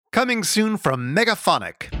Coming soon from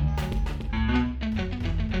Megaphonic.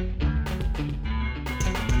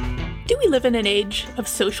 Do we live in an age of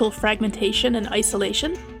social fragmentation and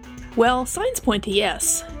isolation? Well, signs point to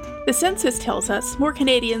yes. The census tells us more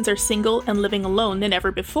Canadians are single and living alone than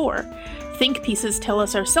ever before. Think pieces tell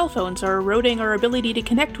us our cell phones are eroding our ability to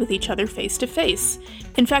connect with each other face to face.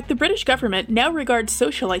 In fact, the British government now regards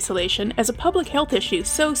social isolation as a public health issue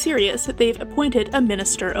so serious that they've appointed a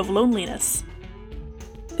Minister of Loneliness.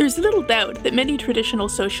 There's little doubt that many traditional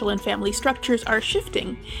social and family structures are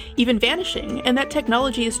shifting, even vanishing, and that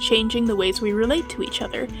technology is changing the ways we relate to each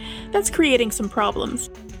other. That's creating some problems.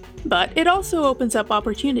 But it also opens up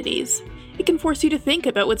opportunities. It can force you to think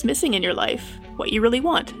about what's missing in your life, what you really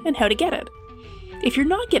want, and how to get it. If you're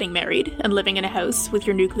not getting married and living in a house with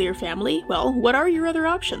your nuclear family, well, what are your other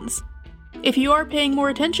options? If you are paying more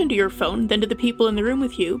attention to your phone than to the people in the room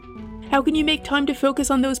with you, how can you make time to focus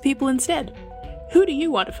on those people instead? Who do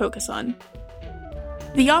you want to focus on?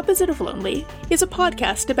 The Opposite of Lonely is a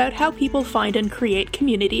podcast about how people find and create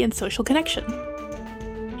community and social connection.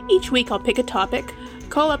 Each week I'll pick a topic,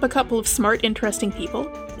 call up a couple of smart, interesting people,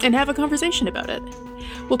 and have a conversation about it.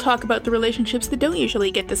 We'll talk about the relationships that don't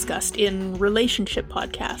usually get discussed in relationship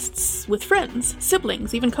podcasts, with friends,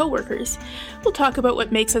 siblings, even coworkers. We'll talk about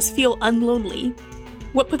what makes us feel unlonely,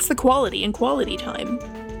 what puts the quality in quality time.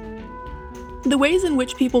 The ways in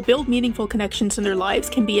which people build meaningful connections in their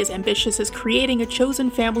lives can be as ambitious as creating a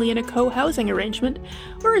chosen family in a co-housing arrangement,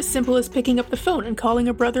 or as simple as picking up the phone and calling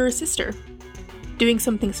a brother or sister. Doing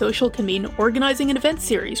something social can mean organizing an event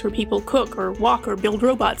series where people cook or walk or build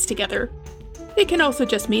robots together. It can also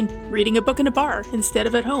just mean reading a book in a bar instead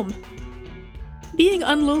of at home. Being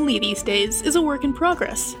unlonely these days is a work in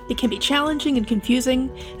progress. It can be challenging and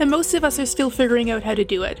confusing, and most of us are still figuring out how to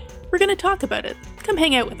do it. We're going to talk about it. Come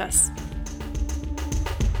hang out with us.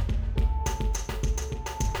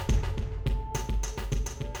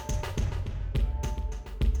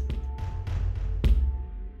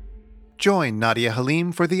 Join Nadia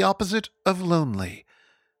Halim for The Opposite of Lonely,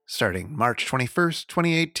 starting March 21st,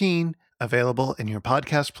 2018, available in your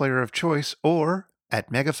podcast player of choice or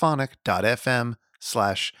at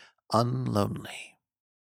megaphonic.fm/unlonely.